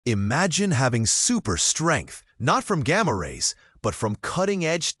Imagine having super strength, not from gamma rays, but from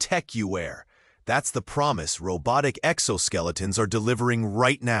cutting-edge tech you wear. That's the promise robotic exoskeletons are delivering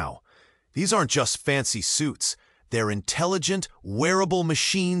right now. These aren't just fancy suits. They're intelligent, wearable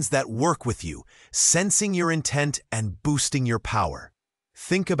machines that work with you, sensing your intent and boosting your power.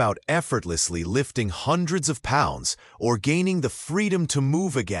 Think about effortlessly lifting hundreds of pounds or gaining the freedom to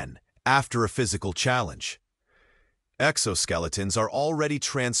move again after a physical challenge. Exoskeletons are already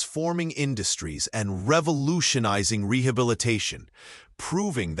transforming industries and revolutionizing rehabilitation,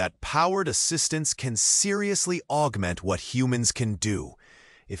 proving that powered assistance can seriously augment what humans can do.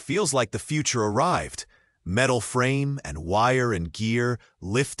 It feels like the future arrived. Metal frame and wire and gear,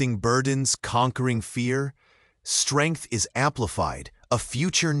 lifting burdens, conquering fear. Strength is amplified, a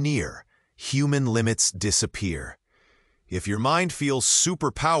future near. Human limits disappear. If your mind feels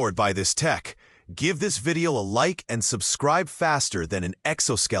superpowered by this tech, give this video a like and subscribe faster than an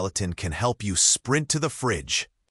exoskeleton can help you sprint to the fridge.